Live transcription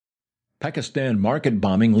Pakistan market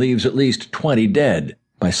bombing leaves at least 20 dead,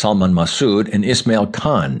 by Salman Masood and Ismail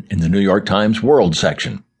in the New York Times World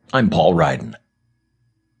section. I'm Paul Ryden.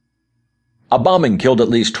 A bombing killed at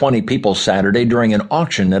least 20 people Saturday during an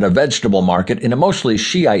auction at a vegetable market in a mostly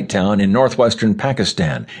Shiite town in northwestern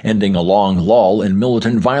Pakistan, ending a long lull in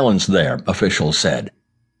militant violence there, officials said.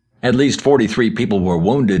 At least 43 people were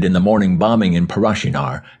wounded in the morning bombing in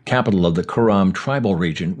Parashinar, capital of the Kuram tribal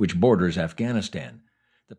region which borders Afghanistan.